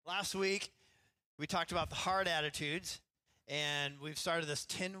last week, we talked about the heart attitudes, and we've started this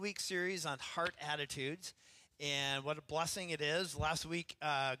 10-week series on heart attitudes, and what a blessing it is. Last week,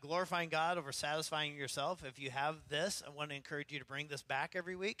 glorifying God over satisfying yourself. If you have this, I want to encourage you to bring this back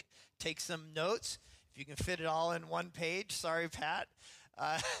every week. Take some notes. If you can fit it all in one page, sorry, Pat.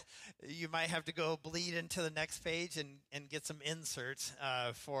 You might have to go bleed into the next page and get some inserts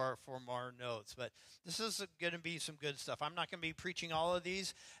for more notes. But this is going to be some good stuff. I'm not going to be preaching all of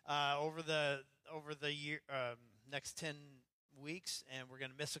these over the year, next 10 weeks, and we're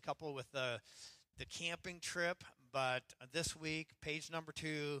going to miss a couple with the camping trip. But this week, page number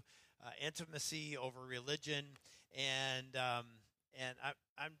 2, intimacy over religion, and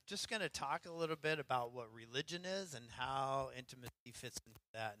I'm just going to talk a little bit about what religion is and how intimacy fits into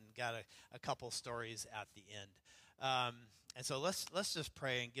that, and got a couple stories at the end. And so let's just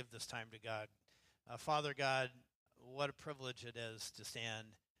pray and give this time to God. Father God, what a privilege it is to stand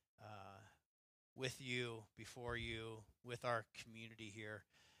with you, before you, with our community here.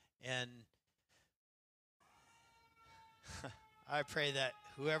 And I pray that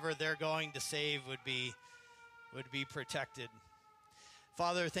whoever they're going to save would be protected.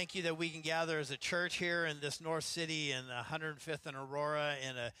 Father, thank you that we can gather as a church here in this North City in 105th and Aurora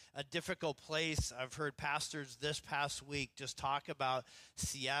in a difficult place. I've heard pastors this past week just talk about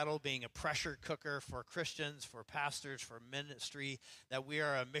Seattle being a pressure cooker for Christians, for pastors, for ministry, that we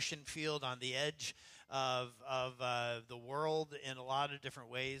are a mission field on the edge of the world in a lot of different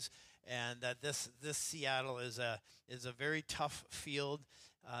ways, and that this Seattle is a very tough field.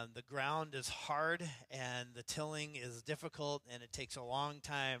 The ground is hard, and the tilling is difficult, and it takes a long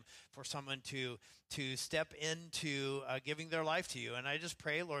time for someone to step into giving their life to you. And I just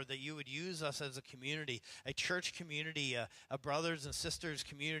pray, Lord, that you would use us as a community, a church community, a brothers and sisters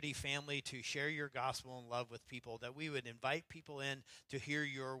community, family, to share your gospel and love with people, that we would invite people in to hear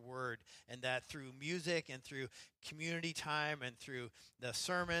your word, and that through music and through community time and through the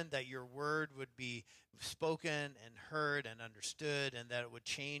sermon, that your word would be spoken and heard and understood, and that it would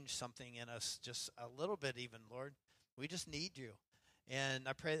change something in us just a little bit even, Lord. We just need you. And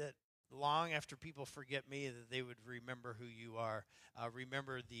I pray that long after people forget me, that they would remember who you are,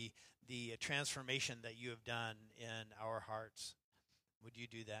 remember the transformation that you have done in our hearts. Would you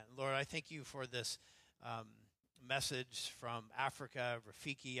do that? And Lord, I thank you for this message from Africa,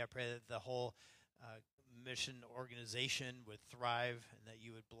 Rafiki. I pray that the whole mission organization would thrive, and that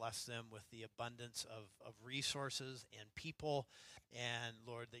you would bless them with the abundance of resources and people. And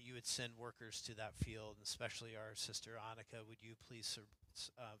Lord, that you would send workers to that field, and especially our sister Annika. Would you please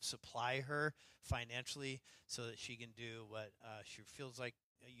supply her financially so that she can do what she feels like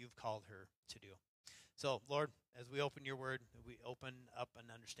you've called her to do. So, Lord, as we open your word, we open up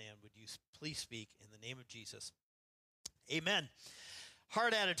and understand. Would you please speak in the name of Jesus? Amen.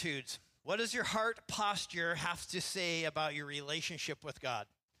 Heart attitudes. What does your heart posture have to say about your relationship with God?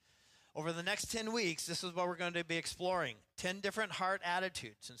 Over the next 10 weeks, this is what we're going to be exploring. 10 different heart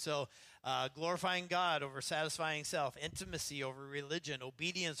attitudes. And so glorifying God over satisfying self, intimacy over religion,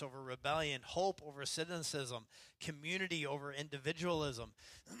 obedience over rebellion, hope over cynicism, community over individualism,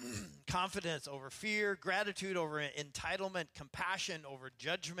 confidence over fear, gratitude over entitlement, compassion over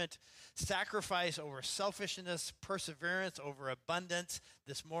judgment, sacrifice over selfishness, perseverance over abundance.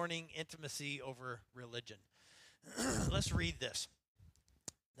 This morning, intimacy over religion. Let's read this.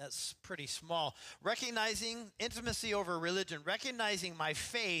 That's pretty small. Recognizing intimacy over religion, recognizing my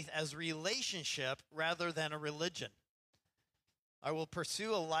faith as relationship rather than a religion. I will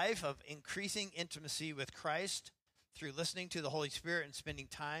pursue a life of increasing intimacy with Christ through listening to the Holy Spirit and spending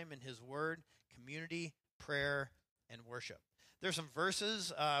time in His Word, community, prayer, and worship. There's some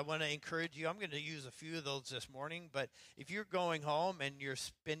verses I want to encourage you. I'm going to use a few of those this morning, but if you're going home and you're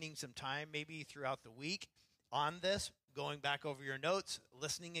spending some time maybe throughout the week on this, going back over your notes,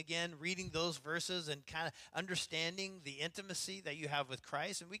 listening again, reading those verses, and kind of understanding the intimacy that you have with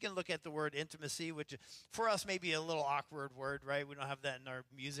Christ. And we can look at the word intimacy, which for us may be a little awkward word, right? We don't have that in our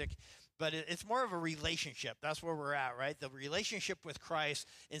music, but it's more of a relationship. That's where we're at, right? The relationship with Christ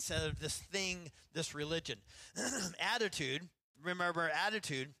instead of this thing, this religion. Attitude, remember,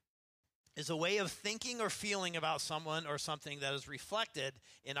 attitude is a way of thinking or feeling about someone or something that is reflected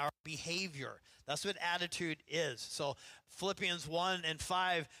in our behavior. That's what attitude is. So Philippians 1 and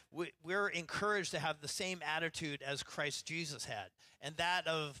 5, we're encouraged to have the same attitude as Christ Jesus had, and that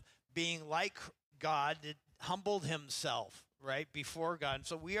of being like God, it humbled himself, right, before God. And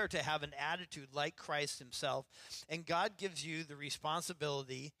so we are to have an attitude like Christ himself, and God gives you the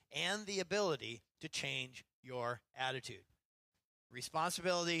responsibility and the ability to change your attitude.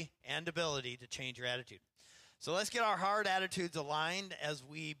 Responsibility and ability to change your attitude. So let's get our heart attitudes aligned as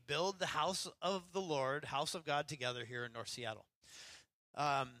we build the house of the Lord, house of God together here in North Seattle.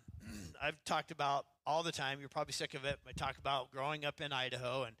 I've talked about all the time, you're probably sick of it, I talk about growing up in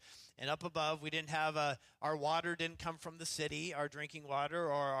Idaho, and up above we didn't have our water didn't come from the city, our drinking water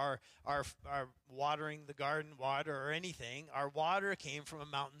or our watering the garden water or anything. Our water came from a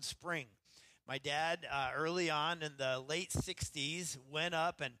mountain spring. My dad, early on in the late 60s, went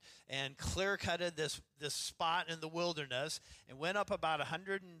up and clear-cutted this spot in the wilderness and went up about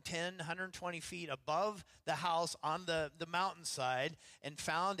 110, 120 feet above the house on the mountainside and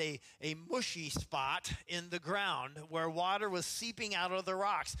found a mushy spot in the ground where water was seeping out of the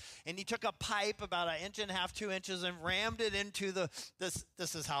rocks. And he took a pipe about 1.5 inches, 2 inches, and rammed it into this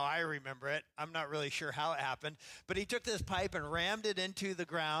is how I remember it. I'm not really sure how it happened. But he took this pipe and rammed it into the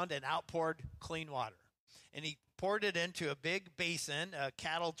ground and outpoured clean water. And he poured it into a big basin, a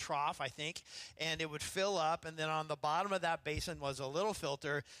cattle trough, I think, and it would fill up. And then on the bottom of that basin was a little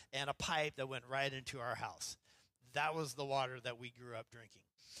filter and a pipe that went right into our house. That was the water that we grew up drinking.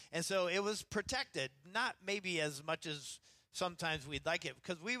 And so it was protected, not maybe as much as sometimes we'd like it,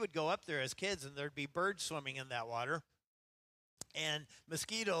 because we would go up there as kids and there'd be birds swimming in that water and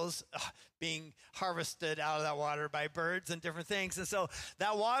mosquitoes being harvested out of that water by birds and different things. And so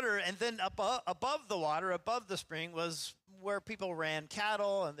that water, and then above the water, above the spring, was where people ran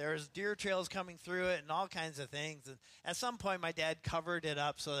cattle, and there's deer trails coming through it and all kinds of things. And at some point, my dad covered it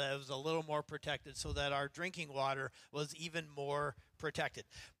up so that it was a little more protected, so that our drinking water was even more protected.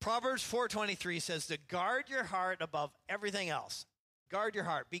 Proverbs 4:23 says to guard your heart above everything else. Guard your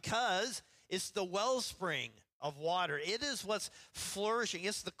heart, because it's the wellspring of water. It is what's flourishing.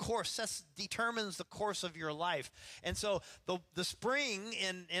 It's the course that determines the course of your life. And so the spring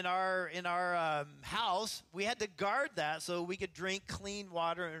in our house, we had to guard that so we could drink clean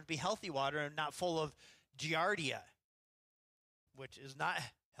water and be healthy water and not full of giardia, which is not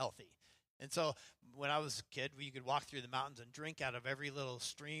healthy. And so when I was a kid, you could walk through the mountains and drink out of every little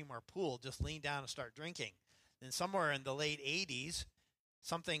stream or pool, just lean down and start drinking. Then somewhere in the late 80s,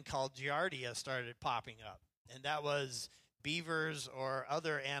 something called giardia started popping up. And that was beavers or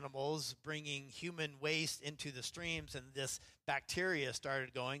other animals bringing human waste into the streams, and this bacteria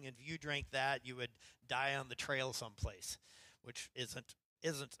started going. And if you drank that, you would die on the trail someplace, which isn't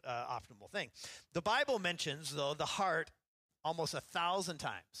an optimal thing. The Bible mentions, though, the heart almost 1,000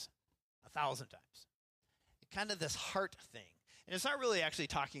 times. 1,000 times. Kind of this heart thing. And it's not really actually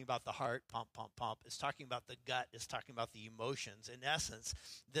talking about the heart, pump, pump, pump. It's talking about the gut. It's talking about the emotions. In essence,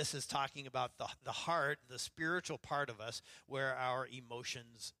 this is talking about the heart, the spiritual part of us, where our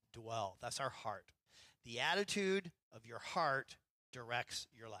emotions dwell. That's our heart. The attitude of your heart directs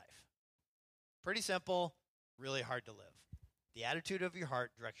your life. Pretty simple, really hard to live. The attitude of your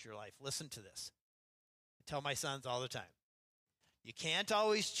heart directs your life. Listen to this. I tell my sons all the time. You can't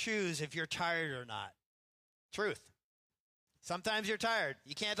always choose if you're tired or not. Truth. Sometimes you're tired.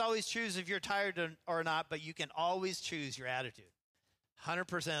 You can't always choose if you're tired or not, but you can always choose your attitude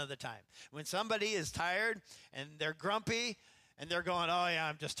 100% of the time. When somebody is tired and they're grumpy and they're going, oh, yeah,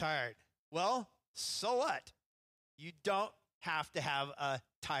 I'm just tired. Well, so what? You don't have to have a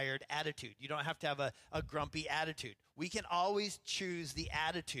tired attitude. You don't have to have a grumpy attitude. We can always choose the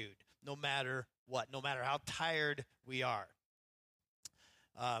attitude no matter what, no matter how tired we are.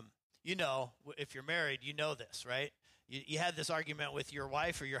 If you're married, you know this, right? You had this argument with your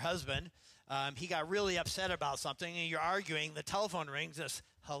wife or your husband. He got really upset about something, and you're arguing. The telephone rings. It's,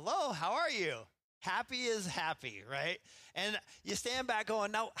 hello, how are you? Happy is happy, right? And you stand back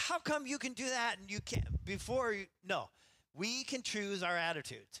going, now, how come you can do that and you can't? No, we can choose our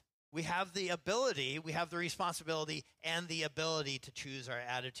attitudes. We have the ability, we have the responsibility and the ability to choose our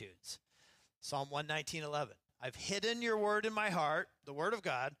attitudes. Psalm 119:11. I've hidden your word in my heart, the word of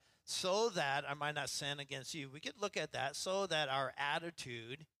God, so that I might not sin against you. We could look at that so that our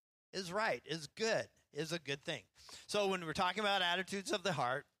attitude is right, is good, is a good thing. So when we're talking about attitudes of the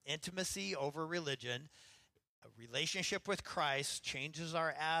heart, intimacy over religion, a relationship with Christ changes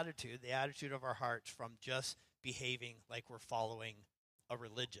our attitude, the attitude of our hearts, from just behaving like we're following a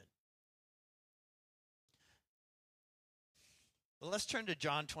religion. But let's turn to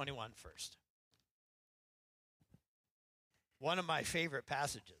John 21 first. One of my favorite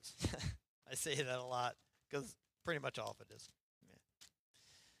passages. I say that a lot because pretty much all of it is. Yeah.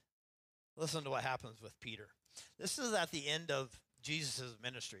 Listen to what happens with Peter. This is at the end of Jesus'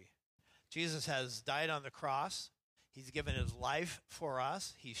 ministry. Jesus has died on the cross. He's given his life for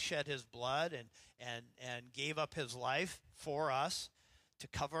us. He shed his blood and gave up his life for us to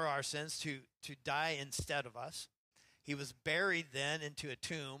cover our sins, to die instead of us. He was buried then into a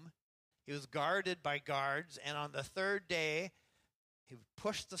tomb. He was guarded by guards, and on the third day, he would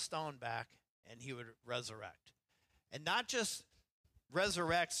push the stone back and he would resurrect. And not just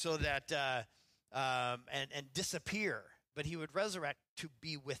resurrect so that and disappear, but he would resurrect to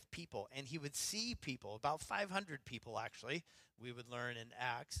be with people, and he would see people, about 500 people actually, we would learn in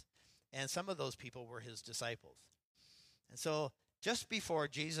Acts, and some of those people were his disciples. And so just before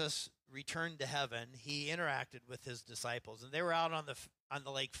Jesus returned to heaven, he interacted with his disciples, and they were out on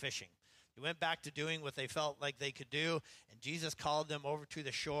the lake fishing. They went back to doing what they felt like they could do, and Jesus called them over to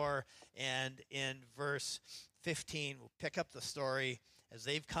the shore, and in verse 15, we'll pick up the story as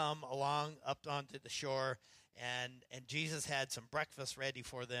they've come along up onto the shore, and Jesus had some breakfast ready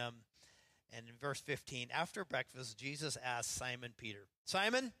for them. And in verse 15, after breakfast, Jesus asked Simon Peter,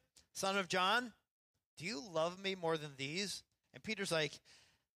 Simon, son of John, do you love me more than these? And Peter's like,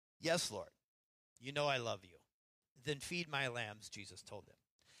 yes, Lord, you know I love you. Then feed my lambs, Jesus told him.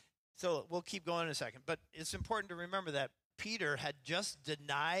 So we'll keep going in a second, but it's important to remember that Peter had just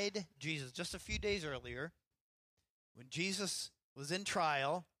denied Jesus just a few days earlier. When Jesus was in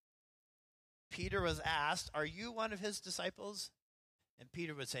trial, Peter was asked, are you one of his disciples? And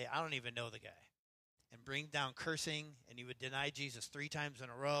Peter would say, I don't even know the guy, and bring down cursing, and he would deny Jesus 3 times in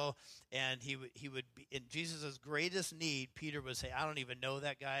a row, and he would be in Jesus' greatest need. Peter would say, I don't even know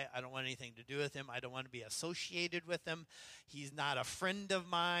that guy. I don't want anything to do with him. I don't want to be associated with him. He's not a friend of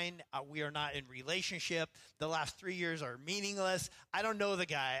mine. We are not in relationship. The last 3 years are meaningless. I don't know the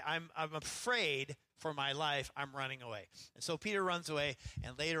guy. I'm afraid for my life. I'm running away. And so Peter runs away,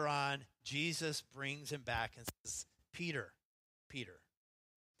 and later on, Jesus brings him back and says, Peter, Peter.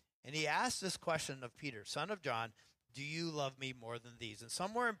 And he asked this question of Peter, son of John, do you love me more than these? And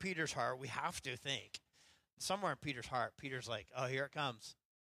somewhere in Peter's heart, we have to think, somewhere in Peter's heart, Peter's like, oh, here it comes.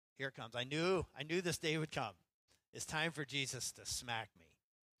 Here it comes. I knew this day would come. It's time for Jesus to smack me.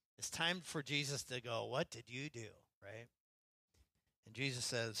 It's time for Jesus to go, what did you do, right? And Jesus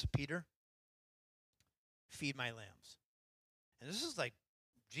says, Peter, feed my lambs. And this is like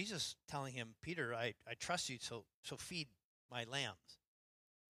Jesus telling him, Peter, I trust you, so feed my lambs.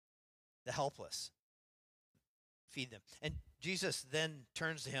 The helpless. Feed them. And Jesus then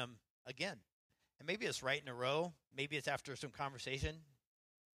turns to him again. And maybe it's right in a row. Maybe it's after some conversation.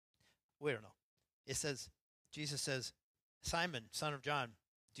 We don't know. It says, Jesus says, Simon, son of John,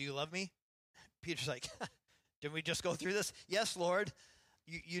 do you love me? Peter's like, didn't we just go through this? Yes, Lord.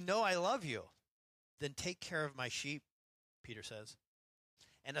 You know I love you. Then take care of my sheep, Peter says.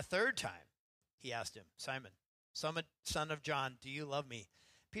 And a third time, he asked him, Simon, son of John, do you love me?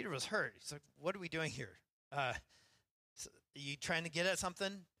 Peter was hurt. He's like, what are we doing here? Are you trying to get at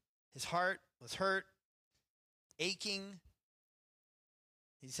something? His heart was hurt, aching.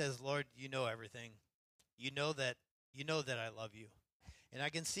 He says, Lord, you know everything. You know that I love you. And I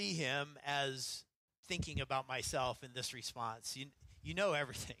can see him as thinking about myself in this response. You know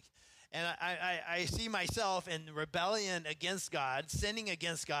everything. And I see myself in rebellion against God, sinning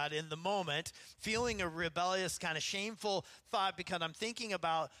against God in the moment, feeling a rebellious kind of shameful thought because I'm thinking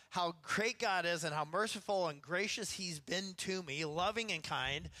about how great God is and how merciful and gracious he's been to me, loving and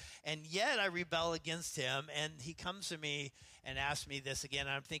kind, and yet I rebel against him, and he comes to me and asks me this again,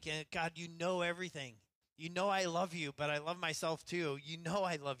 and I'm thinking, God, you know everything. You know I love you, but I love myself too. You know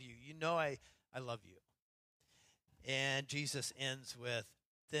I love you. You know I love you. And Jesus ends with,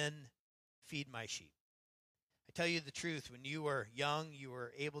 then feed my sheep. I tell you the truth, when you were young, you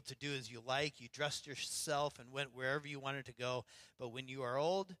were able to do as you like. You dressed yourself and went wherever you wanted to go. But when you are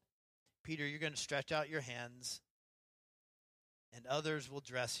old, Peter, you're going to stretch out your hands, and others will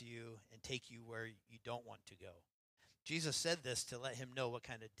dress you and take you where you don't want to go. Jesus said this to let him know what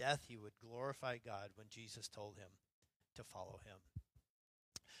kind of death he would glorify God when Jesus told him to follow him.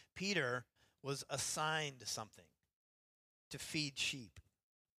 Peter was assigned something, to feed sheep.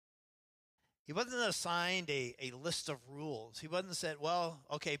 He wasn't assigned a list of rules. He wasn't said, well,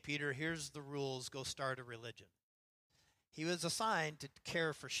 okay, Peter, here's the rules. Go start a religion. He was assigned to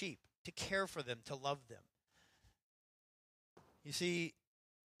care for sheep, to care for them, to love them. You see,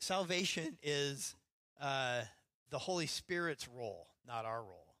 salvation is the Holy Spirit's role, not our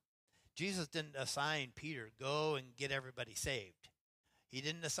role. Jesus didn't assign Peter, go and get everybody saved. He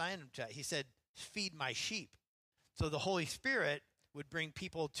didn't assign him to that. He said, feed my sheep. So the Holy Spirit would bring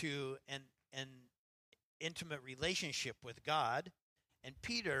people to an intimate relationship with God, and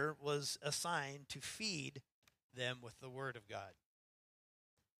Peter was assigned to feed them with the Word of God.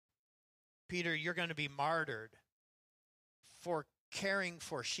 Peter, you're going to be martyred for caring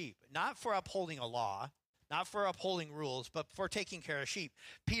for sheep, not for upholding a law, not for upholding rules, but for taking care of sheep.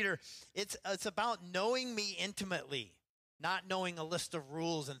 Peter, it's about knowing me intimately, not knowing a list of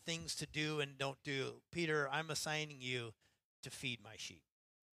rules and things to do and don't do. Peter, I'm assigning you to feed my sheep.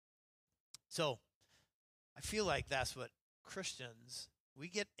 So I feel like that's what Christians, we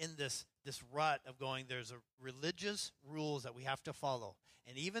get in this rut of going, there's a religious rules that we have to follow.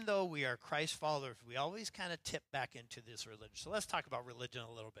 And even though we are Christ followers, we always kind of tip back into this religion. So let's talk about religion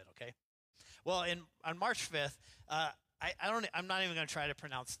a little bit, okay? Well, on March 5th, I'm not even going to try to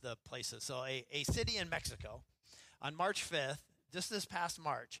pronounce the places. So a city in Mexico, on March 5th, just this past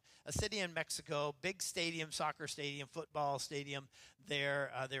March, a city in Mexico, big stadium, soccer stadium, football stadium. There,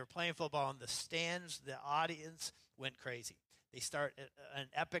 they were playing football, and the stands, the audience went crazy. They start an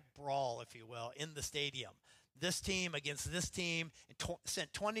epic brawl, if you will, in the stadium. This team against this team,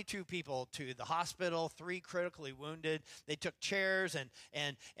 sent 22 people to the hospital, 3 critically wounded. They took chairs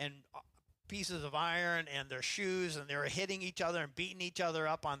and pieces of iron and their shoes, and they were hitting each other and beating each other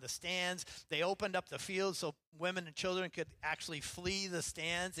up on the stands. They opened up the field so women and children could actually flee the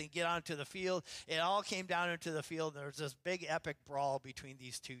stands and get onto the field. It all came down into the field, and there was this big epic brawl between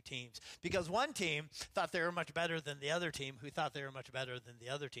these two teams because one team thought they were much better than the other team, who thought they were much better than the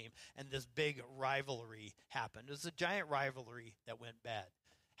other team, and this big rivalry happened. It was a giant rivalry that went bad.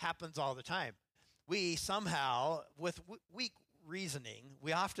 Happens all the time. We somehow, with weak reasoning,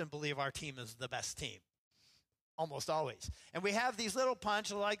 we often believe our team is the best team, almost always. And we have these little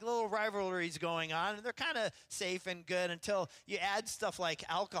little rivalries going on, and they're kind of safe and good until you add stuff like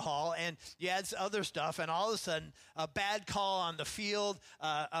alcohol and you add other stuff, and all of a sudden a bad call on the field,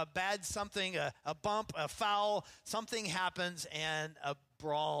 a bad something, a bump, a foul, something happens, and a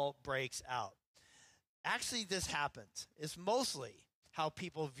brawl breaks out. Actually, this happens. It's mostly how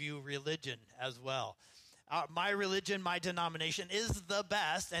people view religion as well. My religion, my denomination is the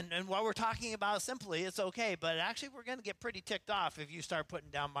best. And what we're talking about simply, it's okay. But actually, we're going to get pretty ticked off if you start putting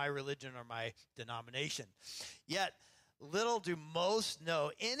down my religion or my denomination. Yet, little do most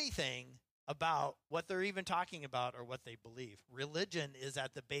know anything about what they're even talking about or what they believe. Religion is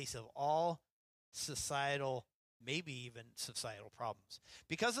at the base of all societal, maybe even societal problems.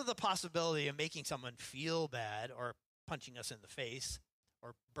 Because of the possibility of making someone feel bad or punching us in the face,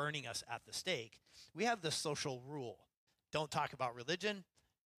 or burning us at the stake, we have this social rule. Don't talk about religion,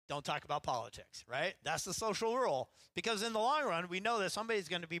 don't talk about politics, right? That's the social rule. Because in the long run, we know that somebody's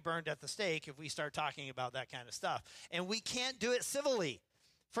going to be burned at the stake if we start talking about that kind of stuff. And we can't do it civilly.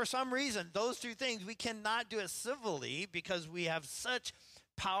 For some reason, those two things, we cannot do it civilly because we have such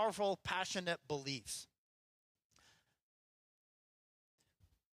powerful, passionate beliefs.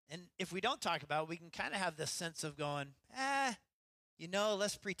 And if we don't talk about it, we can kind of have this sense of going,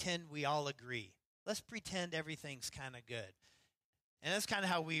 let's pretend we all agree. Let's pretend everything's kind of good. And that's kind of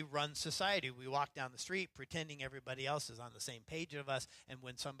how we run society. We walk down the street pretending everybody else is on the same page of us. And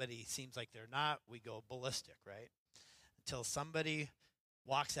when somebody seems like they're not, we go ballistic, right? Until somebody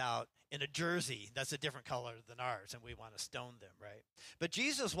walks out in a jersey that's a different color than ours, and we want to stone them, right? But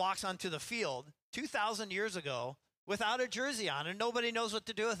Jesus walks onto the field 2,000 years ago without a jersey on, and nobody knows what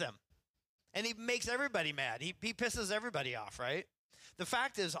to do with him. And he makes everybody mad. He pisses everybody off, right? The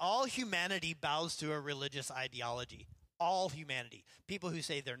fact is, all humanity bows to a religious ideology. All humanity. People who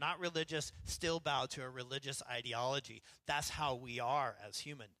say they're not religious still bow to a religious ideology. That's how we are as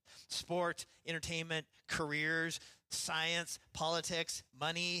human. Sport, entertainment, careers, science, politics,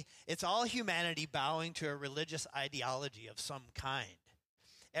 money. It's all humanity bowing to a religious ideology of some kind.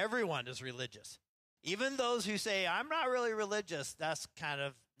 Everyone is religious. Even those who say, I'm not really religious, that's kind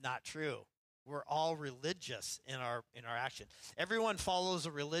of not true. We're all religious in our action. Everyone follows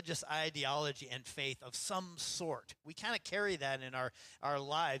a religious ideology and faith of some sort. We kind of carry that in our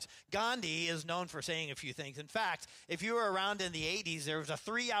lives. Gandhi is known for saying a few things. In fact, if you were around in the 80s, there was a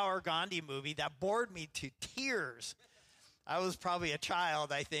 3-hour Gandhi movie that bored me to tears. I was probably a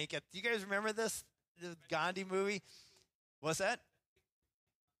child, I think. Do you guys remember this, the Gandhi movie? What's that?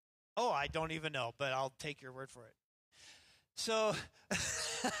 Oh, I don't even know, but I'll take your word for it. So,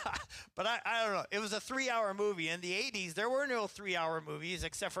 but I don't know. It was a 3-hour movie. In the 80s, there were no 3-hour movies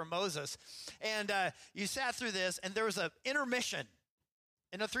except for Moses. And you sat through this, and there was an intermission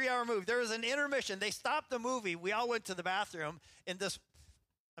in a 3-hour movie. There was an intermission. They stopped the movie. We all went to the bathroom in this.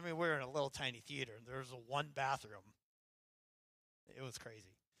 We were in a little tiny theater, and there was one bathroom. It was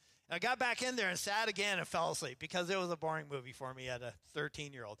crazy. I got back in there and sat again and fell asleep because it was a boring movie for me at a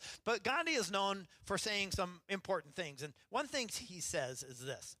 13-year-old. But Gandhi is known for saying some important things. And one thing he says is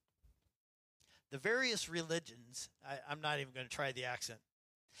this. The various religions, I'm not even going to try the accent.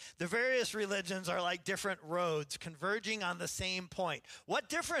 The various religions are like different roads converging on the same point. What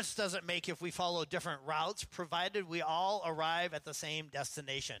difference does it make if we follow different routes, provided we all arrive at the same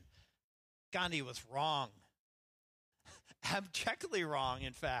destination? Gandhi was wrong. abjectly wrong,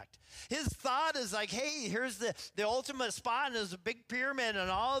 in fact. His thought is like, hey, here's the ultimate spot, and there's a big pyramid and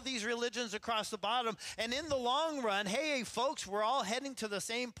all of these religions across the bottom. And in the long run, hey, folks, we're all heading to the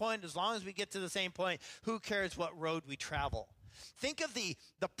same point. As long as we get to the same point, who cares what road we travel? Think of the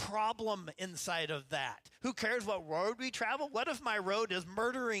problem inside of that. Who cares what road we travel? What if my road is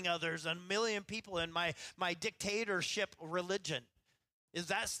murdering others and a million people in my dictatorship religion? Is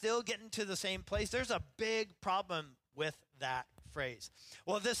that still getting to the same place? There's a big problem with that phrase.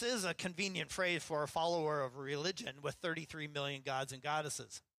 Well, this is a convenient phrase for a follower of a religion with 33 million gods and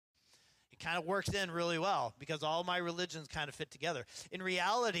goddesses. It kind of works in really well because all my religions kind of fit together. In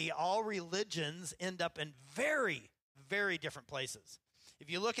reality, all religions end up in very, very different places. If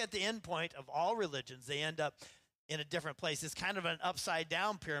you look at the end point of all religions, they end up in a different place. It's kind of an upside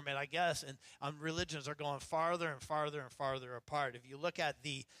down pyramid, I guess, and religions are going farther and farther and farther apart. If you look at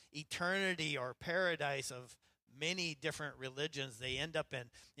the eternity or paradise of many different religions, they end up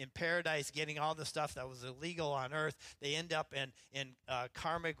in paradise getting all the stuff that was illegal on earth. They end up in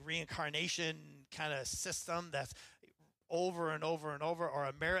karmic reincarnation kind of system that's over and over and over, or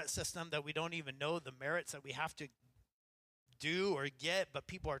a merit system that we don't even know the merits that we have to do or get, but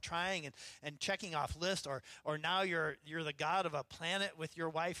people are trying and checking off lists, or now you're the god of a planet with your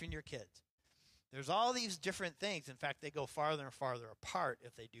wife and your kids. There's all these different things. In fact, they go farther and farther apart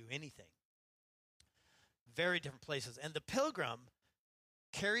if they do anything. Very different places. And the pilgrim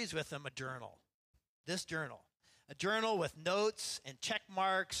carries with him a journal. This journal. A journal with notes and check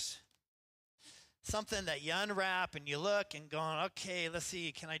marks. Something that you unwrap and you look and going, okay, let's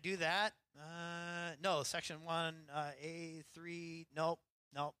see, can I do that? No, section 1, A3, nope,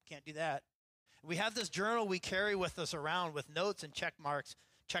 can't do that. We have this journal we carry with us around with notes and check marks,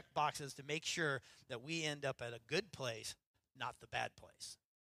 check boxes to make sure that we end up at a good place, not the bad place.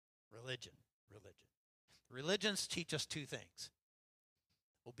 Religion. Religions teach us two things.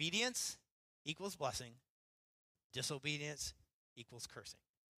 Obedience equals blessing. Disobedience equals cursing.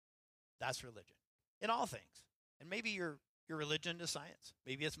 That's religion in all things. And maybe your religion is science.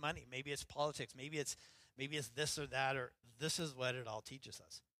 Maybe it's money. Maybe it's politics. Maybe it's this or that, or this is what it all teaches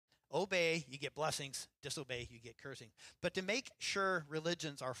us. Obey, you get blessings. Disobey, you get cursing. But to make sure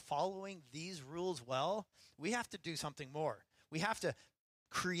religions are following these rules well, we have to do something more. We have to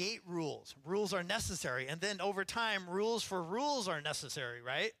create rules. Rules are necessary. And then over time, rules for rules are necessary,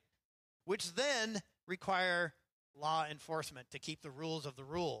 right? Which then require law enforcement to keep the rules of the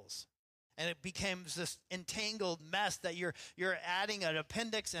rules. And it becomes this entangled mess that you're adding an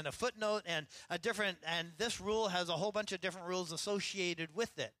appendix and a footnote and and this rule has a whole bunch of different rules associated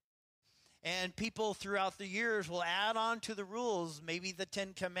with it. And people throughout the years will add on to the rules, maybe the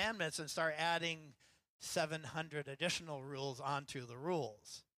 10 Commandments, and start adding 700 additional rules onto the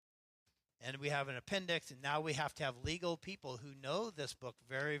rules. And we have an appendix, and now we have to have legal people who know this book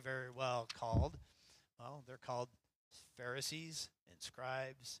very, very well they're called Pharisees and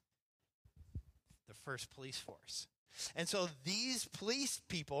scribes, the first police force. And so these police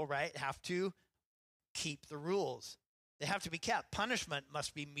people, right, have to keep the rules. They have to be kept. Punishment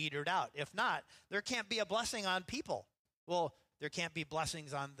must be metered out. If not, there can't be a blessing on people. Well, there can't be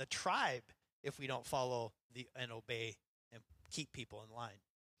blessings on the tribe if we don't follow and obey and keep people in line.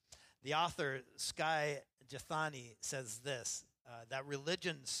 The author, Skye Jethani, says this, that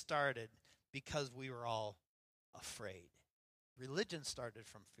religion started because we were all afraid. Religion started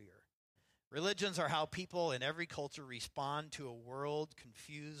from fear. Religions are how people in every culture respond to a world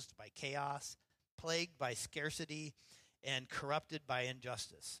confused by chaos, plagued by scarcity, and corrupted by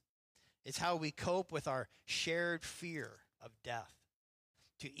injustice. It's how we cope with our shared fear of death.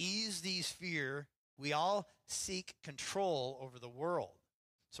 To ease these fear, we all seek control over the world.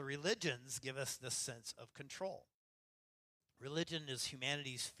 So religions give us this sense of control. Religion is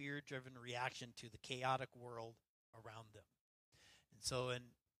humanity's fear-driven reaction to the chaotic world around them. And so in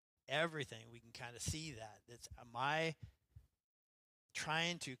everything, we can kind of see that. Am I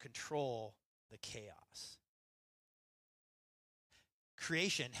trying to control the chaos?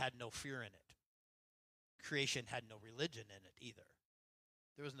 Creation had no fear in it. Creation had no religion in it either.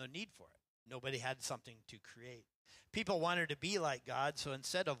 There was no need for it. Nobody had something to create. People wanted to be like God, so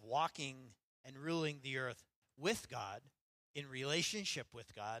instead of walking and ruling the earth with God, in relationship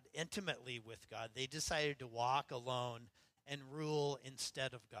with God, intimately with God, they decided to walk alone and rule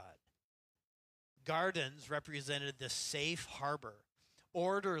instead of God. Gardens represented this safe harbor,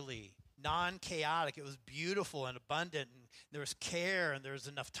 orderly, non-chaotic. It was beautiful and abundant, and there was care, and there was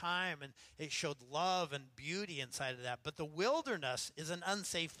enough time, and it showed love and beauty inside of that. But the wilderness is an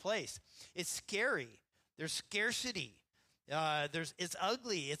unsafe place. It's scary. There's scarcity. It's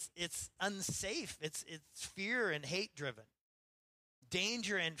ugly. It's unsafe. It's fear and hate driven.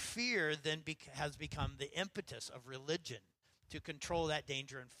 Danger and fear then has become the impetus of religion to control that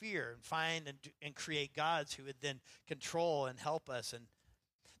danger and fear and find and create gods who would then control and help us. And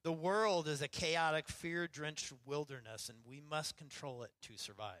the world is a chaotic, fear-drenched wilderness, and we must control it to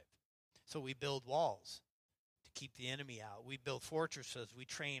survive. So we build walls to keep the enemy out. We build fortresses. We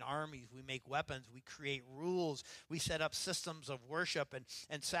train armies. We make weapons. We create rules. We set up systems of worship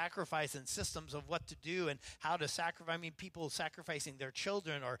and sacrifice and systems of what to do and how to sacrifice. I mean, people sacrificing their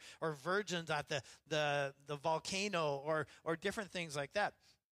children or virgins at the volcano or different things like that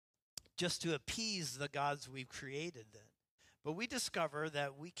just to appease the gods we've created then. But we discover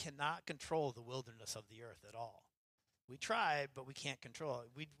that we cannot control the wilderness of the earth at all. We try, but we can't control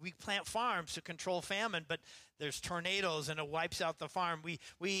it. We plant farms to control famine, but there's tornadoes and it wipes out the farm. We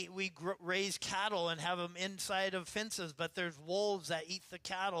raise cattle and have them inside of fences, but there's wolves that eat the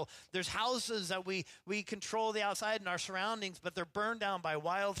cattle. There's houses that we control the outside and our surroundings, but they're burned down by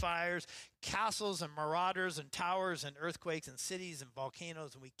wildfires, castles and marauders and towers and earthquakes and cities and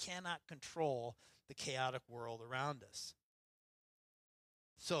volcanoes, and we cannot control the chaotic world around us.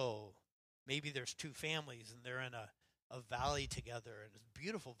 So maybe there's two families and they're in a valley together, and it's a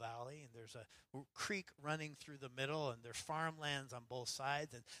beautiful valley, and there's a creek running through the middle, and there's farmlands on both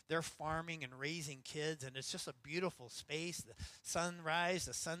sides, and they're farming and raising kids, and it's just a beautiful space. The sunrise,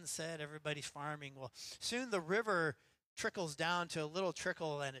 the sunset, everybody's farming. Well, soon the river trickles down to a little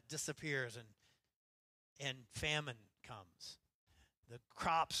trickle, and it disappears, and famine comes. The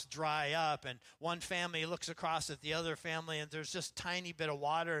crops dry up, and one family looks across at the other family, and there's just a tiny bit of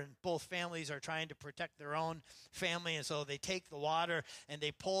water, and both families are trying to protect their own family, and so they take the water, and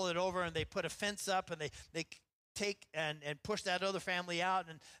they pull it over, and they put a fence up, and they take and push that other family out,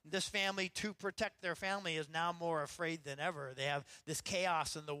 and this family, to protect their family, is now more afraid than ever. They have this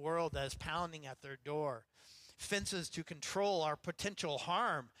chaos in the world that is pounding at their door. Fences to control our potential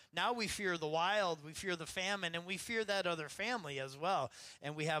harm. Now we fear the wild, we fear the famine, and we fear that other family as well.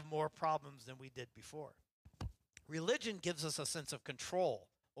 And we have more problems than we did before. Religion gives us a sense of control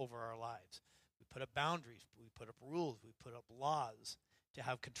over our lives. We put up boundaries, we put up rules, we put up laws to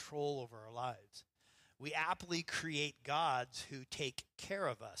have control over our lives. We aptly create gods who take care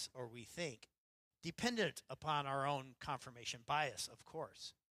of us, or we think, dependent upon our own confirmation bias, of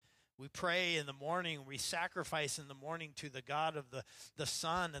course. We pray in the morning, we sacrifice in the morning to the God of the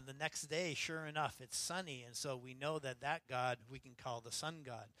sun, and the next day, sure enough, it's sunny, and so we know that God we can call the sun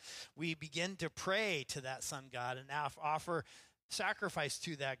god. We begin to pray to that sun god and offer sacrifice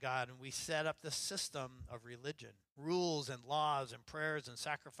to that God, and we set up the system of religion. Rules and laws and prayers and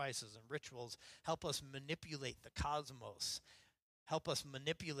sacrifices and rituals help us manipulate the cosmos, help us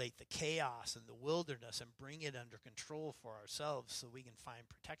manipulate the chaos and the wilderness and bring it under control for ourselves so we can find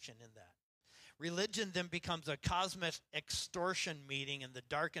protection in that. Religion then becomes a cosmic extortion meeting in the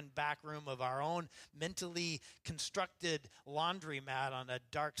darkened back room of our own mentally constructed laundromat on a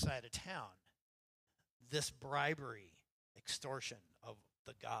dark side of town. This bribery, extortion of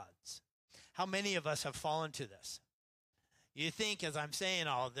the gods. How many of us have fallen to this? You think as I'm saying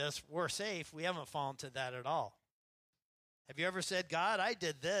all of this, we're safe. We haven't fallen to that at all. Have you ever said, God, I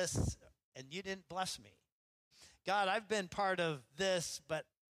did this, and you didn't bless me? God, I've been part of this, but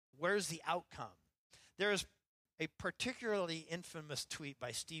where's the outcome? There's a particularly infamous tweet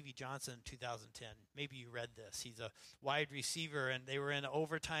by Stevie Johnson in 2010. Maybe you read this. He's a wide receiver, and they were in an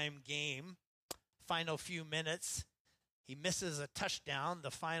overtime game, final few minutes. He misses a touchdown,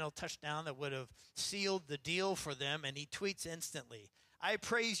 the final touchdown that would have sealed the deal for them, and he tweets instantly, I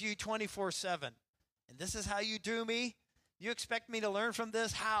praise you 24/7. And this is how you do me? You expect me to learn from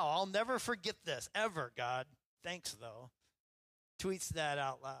this? How? I'll never forget this, ever, God. Thanks, though. Tweets that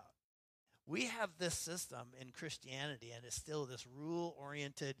out loud. We have this system in Christianity, and it's still this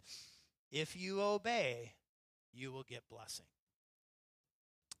rule-oriented, if you obey, you will get blessing.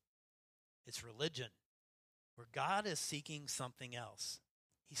 It's religion, where God is seeking something else.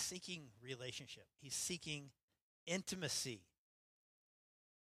 He's seeking relationship. He's seeking intimacy.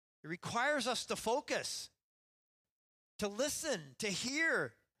 It requires us to focus, to listen, to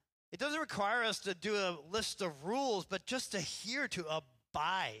hear. It doesn't require us to do a list of rules, but just to hear, to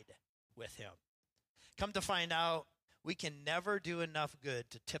abide with him. Come to find out, we can never do enough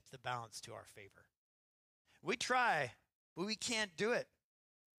good to tip the balance to our favor. We try, but we can't do it.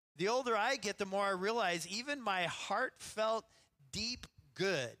 The older I get, the more I realize even my heartfelt, deep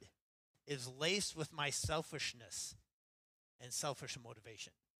good is laced with my selfishness and selfish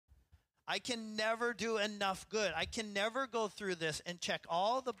motivation. I can never do enough good. I can never go through this and check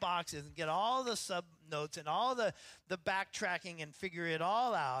all the boxes and get all the sub notes and all the backtracking and figure it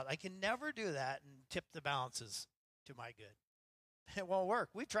all out. I can never do that and tip the balances to my good. It won't work.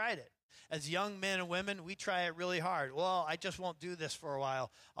 We tried it. As young men and women, we try it really hard. Well, I just won't do this for a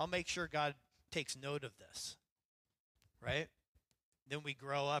while. I'll make sure God takes note of this, right? Then we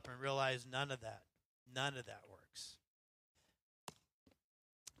grow up and realize none of that works.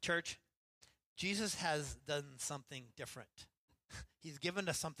 Church, Jesus has done something different. He's given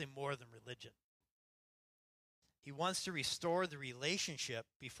us something more than religion. He wants to restore the relationship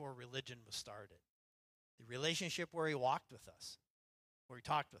before religion was started. The relationship where he walked with us, where he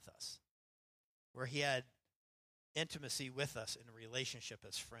talked with us, where he had intimacy with us in a relationship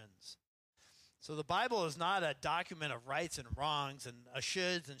as friends. So the Bible is not a document of rights and wrongs and a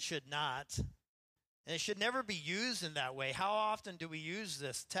shoulds and should nots. And it should never be used in that way. How often do we use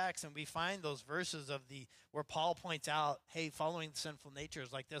this text and we find those verses of where Paul points out, hey, following the sinful nature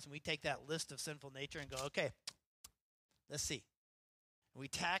is like this, and we take that list of sinful nature and go, okay, let's see. And we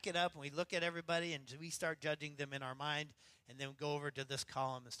tack it up and we look at everybody and we start judging them in our mind, and then go over to this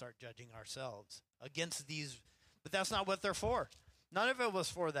column and start judging ourselves against these. But that's not what they're for. None of it was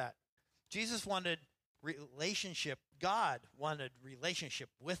for that. Jesus wanted relationship. God wanted relationship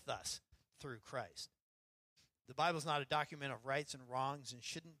with us through Christ. The Bible is not a document of rights and wrongs and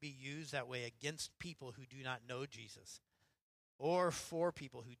shouldn't be used that way against people who do not know Jesus or for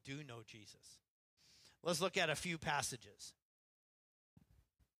people who do know Jesus. Let's look at a few passages.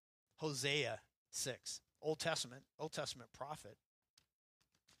 Hosea 6, Old Testament prophet.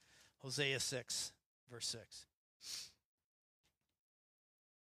 Hosea 6, verse 6.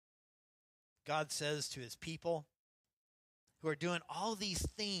 God says to his people who are doing all these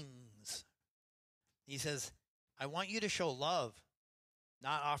things, he says, I want you to show love,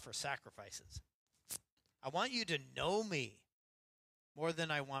 not offer sacrifices. I want you to know me more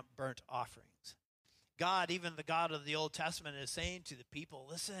than I want burnt offerings. God, even the God of the Old Testament, is saying to the people,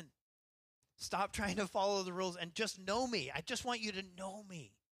 listen, stop trying to follow the rules and just know me. I just want you to know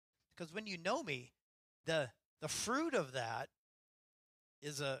me. Because when you know me, the fruit of that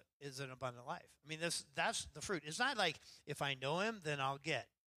is an abundant life. I mean, that's the fruit. It's not like if I know him, then I'll get.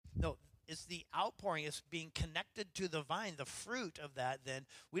 No, it's the outpouring. It's being connected to the vine, the fruit of that. Then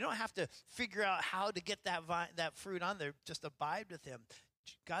we don't have to figure out how to get that fruit on there. Just abide with him.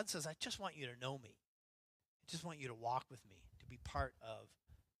 God says, I just want you to know me. I just want you to walk with me, to be part of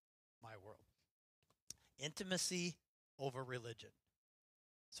my world. Intimacy over religion.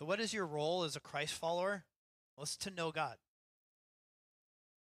 So what is your role as a Christ follower? Well, it's to know God.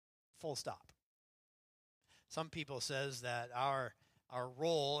 Full stop. Some people says that our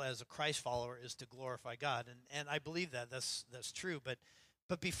role as a Christ follower is to glorify God, and I believe that that's true.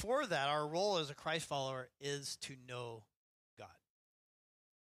 But before that, our role as a Christ follower is to know God,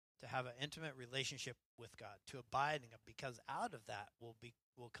 to have an intimate relationship with God, to abide in God, because out of that will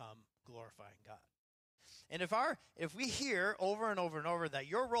come glorifying God. And if we hear over and over and over that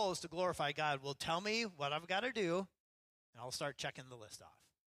your role is to glorify God, well, tell me what I've got to do, and I'll start checking the list off.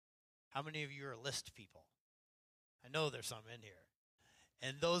 How many of you are list people? I know there's some in here.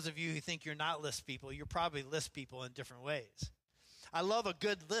 And those of you who think you're not list people, you're probably list people in different ways. I love a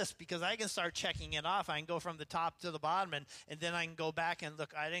good list because I can start checking it off. I can go from the top to the bottom, and then I can go back and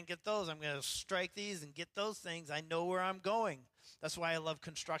look, I didn't get those. I'm going to strike these and get those things. I know where I'm going. That's why I love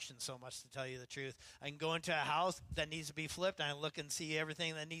construction so much, to tell you the truth. I can go into a house that needs to be flipped. I look and see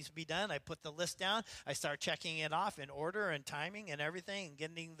everything that needs to be done. I put the list down. I start checking it off in order and timing and everything, and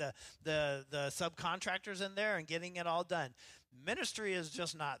getting the subcontractors in there and getting it all done. Ministry is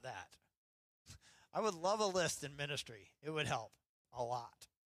just not that. I would love a list in ministry. It would help a lot.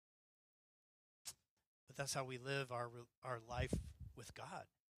 But that's how we live our life with God.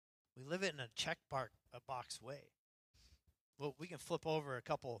 We live it in a box way. Well, we can flip over a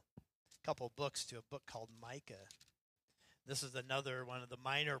couple books to a book called Micah. This is another one of the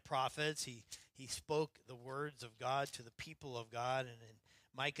minor prophets. He spoke the words of God to the people of God. And in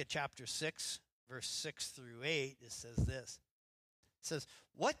Micah chapter 6, verse 6 through 8, it says this. It says,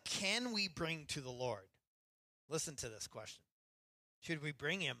 what can we bring to the Lord? Listen to this question. Should we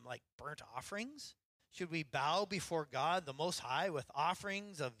bring him like burnt offerings? Should we bow before God the Most High with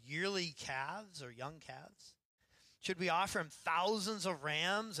offerings of yearly calves or young calves? Should we offer him thousands of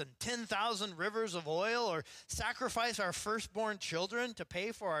rams and 10,000 rivers of oil, or sacrifice our firstborn children to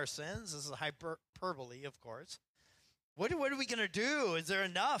pay for our sins? This is hyperbole, of course. What are we going to do? Is there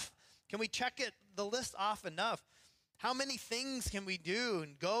enough? Can we check the list off enough? How many things can we do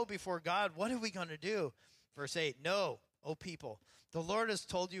and go before God? What are we going to do? Verse 8, no, O people, the Lord has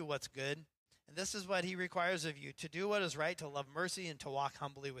told you what's good, and this is what he requires of you, to do what is right, to love mercy, and to walk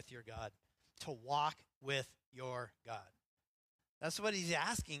humbly with your God. To walk with your God. That's what he's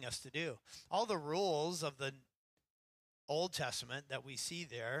asking us to do. All the rules of the Old Testament that we see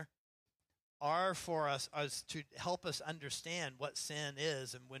there are for us to help us understand what sin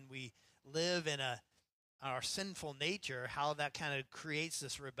is, and when we live in our sinful nature, how that kind of creates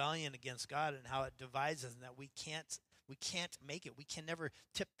this rebellion against God and how it divides us, and that we can't make it. We can never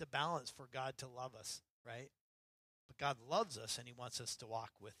tip the balance for God to love us, right? But God loves us, and he wants us to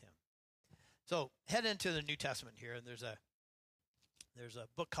walk with him. So head into the New Testament here, and there's a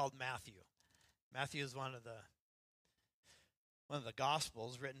book called Matthew. Matthew is one of the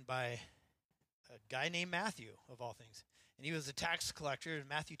Gospels written by a guy named Matthew, of all things. And he was a tax collector. In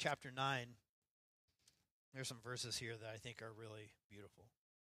Matthew chapter 9, there's some verses here that I think are really beautiful.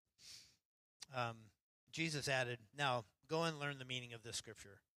 Jesus added, "Now go and learn the meaning of this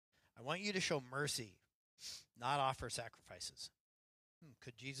scripture. I want you to show mercy, not offer sacrifices."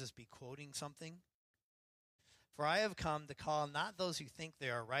 Could Jesus be quoting something? "For I have come to call not those who think they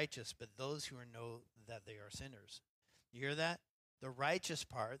are righteous, but those who know that they are sinners." You hear that? The righteous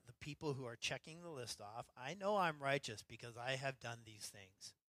part, the people who are checking the list off, I know I'm righteous because I have done these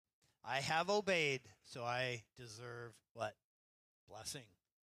things. I have obeyed, so I deserve what? Blessing.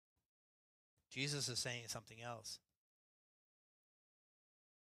 Jesus is saying something else.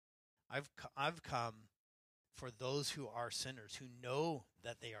 I've come for those who are sinners, who know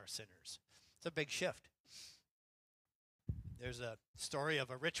that they are sinners. It's a big shift. There's a story of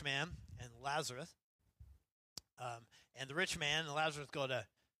a rich man and Lazarus. And the rich man and Lazarus go to,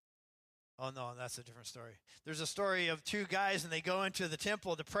 oh no, that's a different story. There's a story of two guys, and they go into the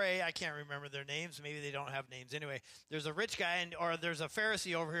temple to pray. I can't remember their names. Maybe they don't have names. Anyway, there's a rich guy, or there's a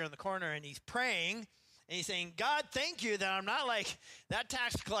Pharisee over here in the corner, and he's praying, and he's saying, "God, thank you that I'm not like that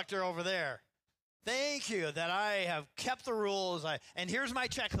tax collector over there. Thank you that I have kept the rules. And here's my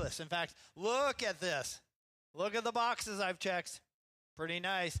checklist. In fact, look at this. Look at the boxes I've checked. Pretty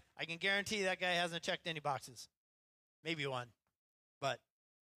nice. I can guarantee that guy hasn't checked any boxes. Maybe one. But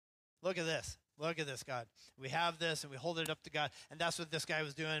look at this. Look at this, God. We have this, and we hold it up to God. And that's what this guy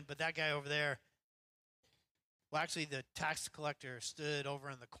was doing. But that guy over there, well, actually, the tax collector stood over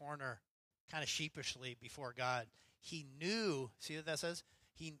in the corner kind of sheepishly before God. He knew, see what that says?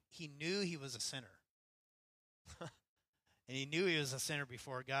 He knew he was a sinner. And he knew he was a sinner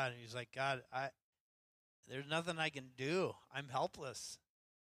before God. And he was like, "God, there's nothing I can do. I'm helpless.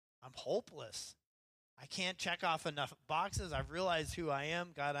 I'm hopeless. I can't check off enough boxes. I've realized who I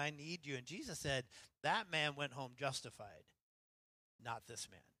am. God, I need you." And Jesus said, that man went home justified, not this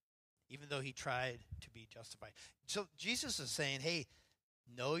man, even though he tried to be justified. So Jesus is saying, hey,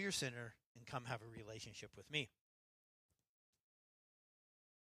 know your sinner and come have a relationship with me.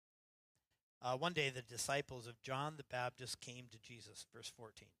 One day, the disciples of John the Baptist came to Jesus, verse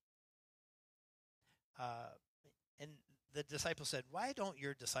 14. And the disciples said, "Why don't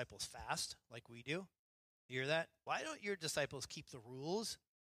your disciples fast like we do?" You hear that? "Why don't your disciples keep the rules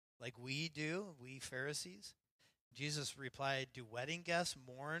like we do, we Pharisees?" Jesus replied, "Do wedding guests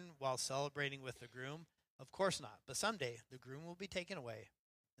mourn while celebrating with the groom? Of course not. But someday the groom will be taken away,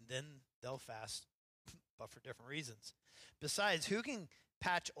 and then they'll fast, but for different reasons. Besides, who can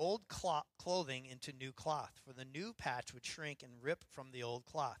patch old clothing into new cloth? For the new patch would shrink and rip from the old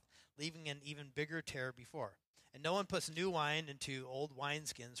cloth, leaving an even bigger tear before. And no one puts new wine into old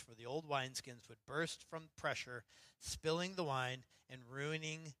wineskins, for the old wineskins would burst from pressure, spilling the wine and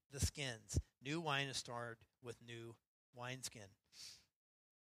ruining the skins. New wine is stored with new wineskin."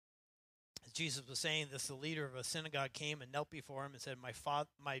 As Jesus was saying this, the leader of a synagogue came and knelt before him and said, my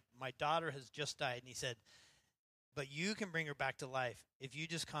daughter has just died. And he said, "But you can bring her back to life if you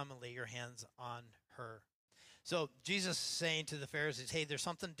just come and lay your hands on her." So Jesus is saying to the Pharisees, hey, there's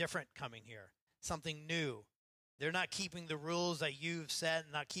something different coming here, something new. They're not keeping the rules that you've set,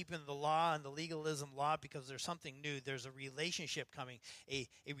 not keeping the law and the legalism law, because there's something new. There's a relationship coming, a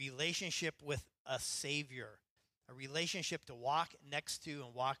relationship with a Savior, a relationship to walk next to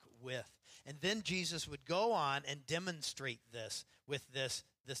and walk with. And then Jesus would go on and demonstrate this with this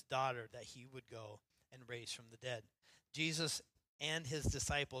daughter that he would go and raise from the dead. Jesus and his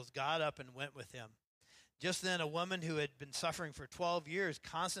disciples got up and went with him. Just then, a woman who had been suffering for 12 years,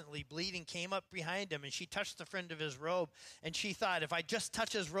 constantly bleeding, came up behind him, and she touched the fringe of his robe. And she thought, if I just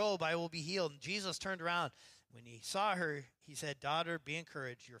touch his robe, I will be healed. And Jesus turned around. When he saw her, he said, "Daughter, be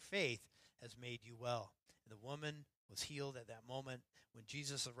encouraged. Your faith has made you well." And the woman was healed at that moment. When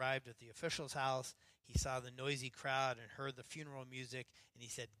Jesus arrived at the official's house, he saw the noisy crowd and heard the funeral music. And he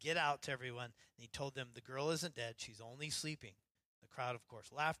said, "Get out to everyone." And he told them, "The girl isn't dead. She's only sleeping." The crowd, of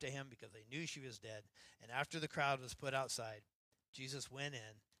course, laughed at him because they knew she was dead. And after the crowd was put outside, Jesus went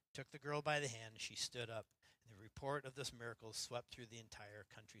in, took the girl by the hand, and she stood up. And report of this miracle swept through the entire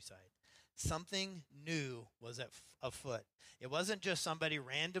countryside. Something new was afoot. It wasn't just somebody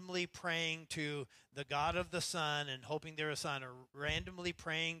randomly praying to the God of the sun and hoping there was sun, or randomly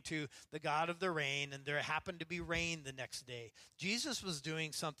praying to the God of the rain, and there happened to be rain the next day. Jesus was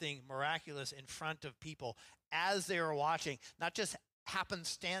doing something miraculous in front of people as they were watching, not just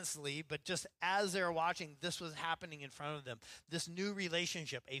happenstancely, but just as they were watching, this was happening in front of them. This new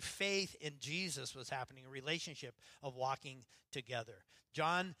relationship, a faith in Jesus was happening, a relationship of walking together.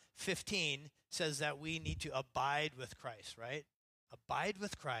 John 15 says that we need to abide with Christ, right? Abide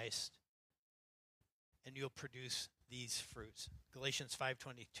with Christ, and you'll produce these fruits. Galatians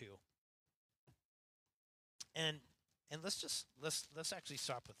 5:22. And let's actually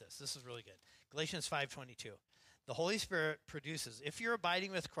stop with this. This is really good. Galatians 5:22. The Holy Spirit produces. If you're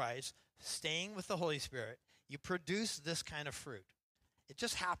abiding with Christ, staying with the Holy Spirit, you produce this kind of fruit. It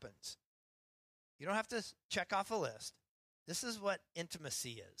just happens. You don't have to check off a list. This is what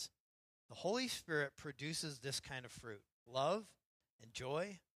intimacy is. The Holy Spirit produces this kind of fruit: love and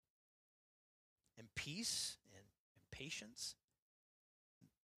joy and peace and patience.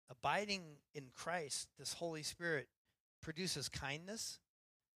 Abiding in Christ, this Holy Spirit produces kindness.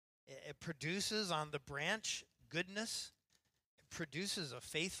 It produces on the branch goodness. It produces a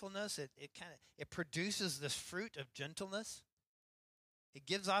faithfulness. It produces this fruit of gentleness. It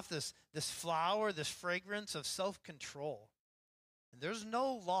gives off this flower, this fragrance of self-control. And there's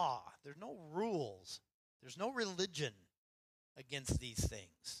no law, there's no rules, there's no religion against these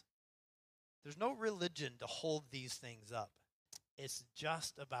things. There's no religion to hold these things up. It's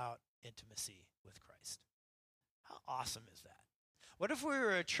just about intimacy with Christ. How awesome is that? What if we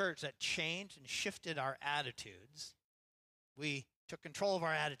were a church that changed and shifted our attitudes? We took control of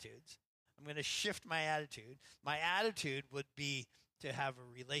our attitudes. I'm going to shift my attitude. My attitude would be to have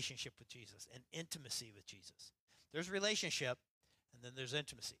a relationship with Jesus, an intimacy with Jesus. There's relationship, and then there's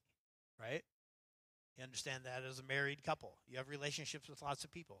intimacy, right? You understand that as a married couple. You have relationships with lots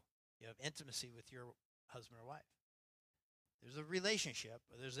of people. You have intimacy with your husband or wife. There's a relationship,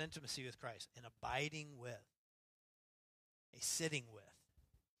 but there's intimacy with Christ, an abiding with, a sitting with.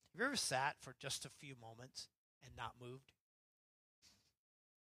 Have you ever sat for just a few moments and not moved?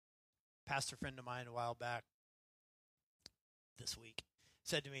 Pastor friend of mine a while back this week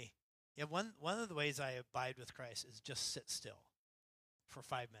said to me, yeah, one of the ways I abide with Christ is just sit still for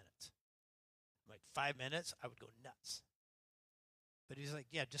 5 minutes. I'm like, 5 minutes? I would go nuts. But he's like,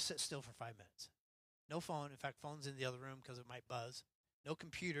 yeah, just sit still for 5 minutes. No phone. In fact, phone's in the other room because it might buzz. No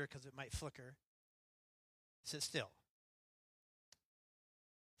computer because it might flicker. Sit still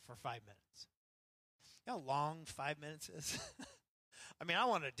for 5 minutes. You know how long 5 minutes is? I mean,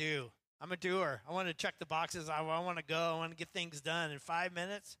 I'm a doer. I want to check the boxes. I want to go. I want to get things done in 5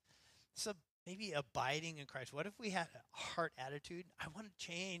 minutes. So maybe abiding in Christ. What if we had a heart attitude? I want to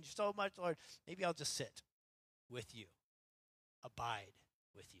change so much, Lord. Maybe I'll just sit with you. Abide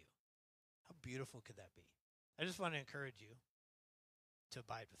with you. How beautiful could that be? I just want to encourage you to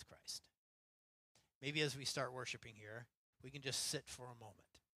abide with Christ. Maybe as we start worshiping here, we can just sit for a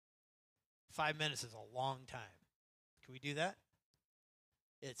moment. 5 minutes is a long time. Can we do that?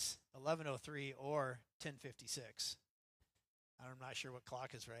 It's 11:03 or 10:56. I'm not sure what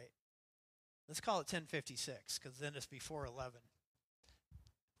clock is right. Let's call it 10:56 because then it's before 11.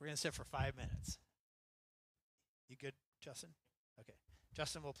 We're going to sit for 5 minutes. You good, Justin? Okay.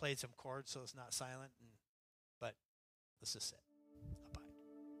 Justin will play some chords so it's not silent, but let's just sit. Abide.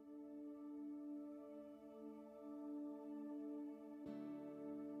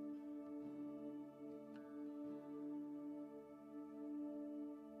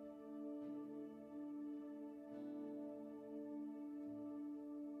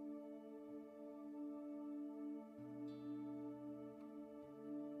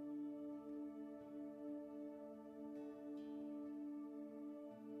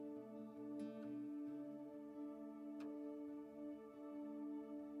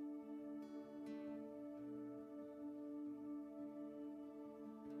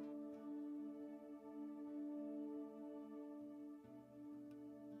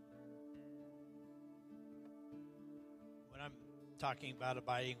 When I'm talking about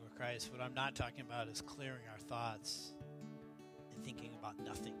abiding with Christ, what I'm not talking about is clearing our thoughts and thinking about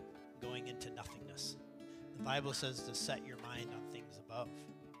nothing, going into nothingness. The Bible says to set your mind on things above,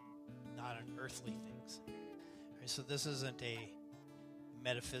 not on earthly things. Right, so this isn't a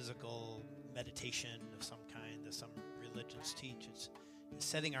metaphysical meditation of some kind that some religions teach. It's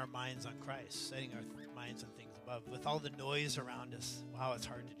setting our minds on Christ, setting our minds on things above. With all the noise around us, wow, it's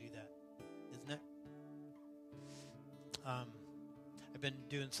hard to do that, isn't it? I've been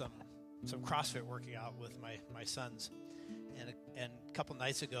doing some some CrossFit working out with my sons. And a couple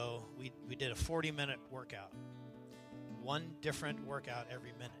nights ago, we did a 40-minute workout. One different workout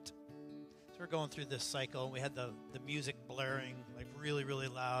every minute. So we're going through this cycle. We had the music blaring, like really, really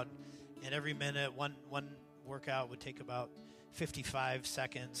loud. And every minute, one workout would take about 55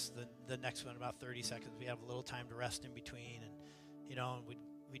 seconds. The next one about 30 seconds. We have a little time to rest in between. And,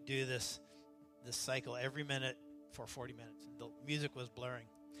 we do this cycle every minute for 40 minutes. The music was blaring.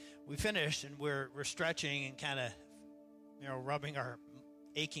 We finished, and we're stretching and kind of, rubbing our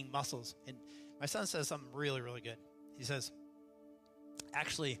aching muscles. And my son says something really, really good. He says,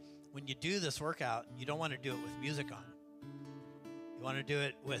 actually, when you do this workout, you don't want to do it with music on. You want to do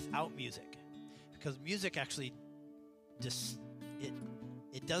it without music, because music actually just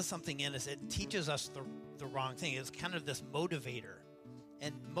it does something in us. It teaches us the wrong thing. It's kind of this motivator.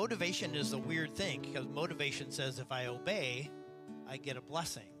 And motivation is a weird thing, because motivation says if I obey, I get a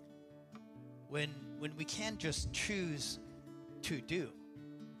blessing. When we can just choose to do,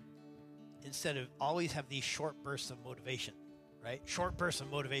 instead of always have these short bursts of motivation, right? Short bursts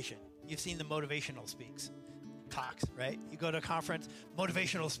of motivation. You've seen the motivational talks, right? You go to a conference,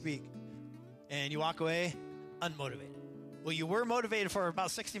 motivational speak, and you walk away unmotivated. Well, you were motivated for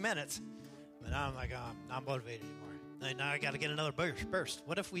about 60 minutes, but now I'm like, oh, I'm not motivated anymore. And now I got to get another burst.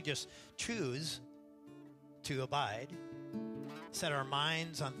 What if we just choose to abide, set our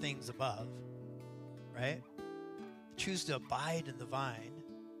minds on things above, right? Choose to abide in the vine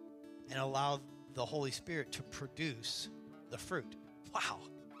and allow the Holy Spirit to produce the fruit. Wow.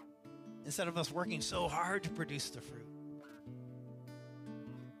 Instead of us working so hard to produce the fruit.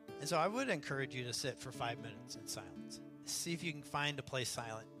 And so I would encourage you to sit for 5 minutes in silence. See if you can find a place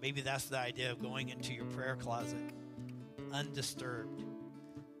silent. Maybe that's the idea of going into your prayer closet undisturbed.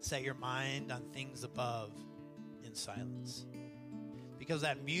 Set your mind on things above in silence. Because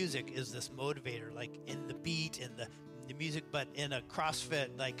that music is this motivator, like in the beat, in the music, but in a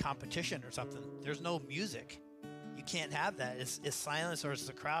CrossFit like competition or something, there's no music. You can't have that. It's silence, or it's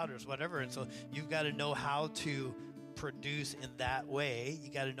the crowd, or it's whatever. And so you've got to know how to produce in that way.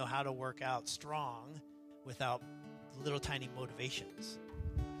 You got to know how to work out strong without little tiny motivations.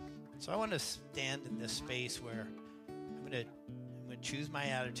 So I want to stand in this space where I'm going to choose my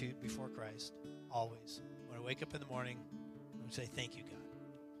attitude before Christ always. When I wake up in the morning, I'm going to say, thank you, God.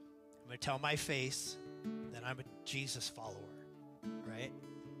 I'm going to tell my face that I'm a Jesus follower, right?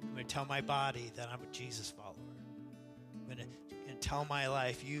 I'm going to tell my body that I'm a Jesus follower. I'm going to tell my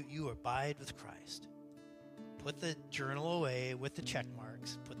life, you abide with Christ. Put the journal away with the check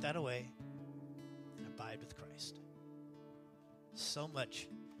marks. Put that away and abide with Christ. So much,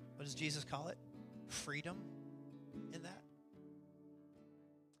 what does Jesus call it? Freedom in that.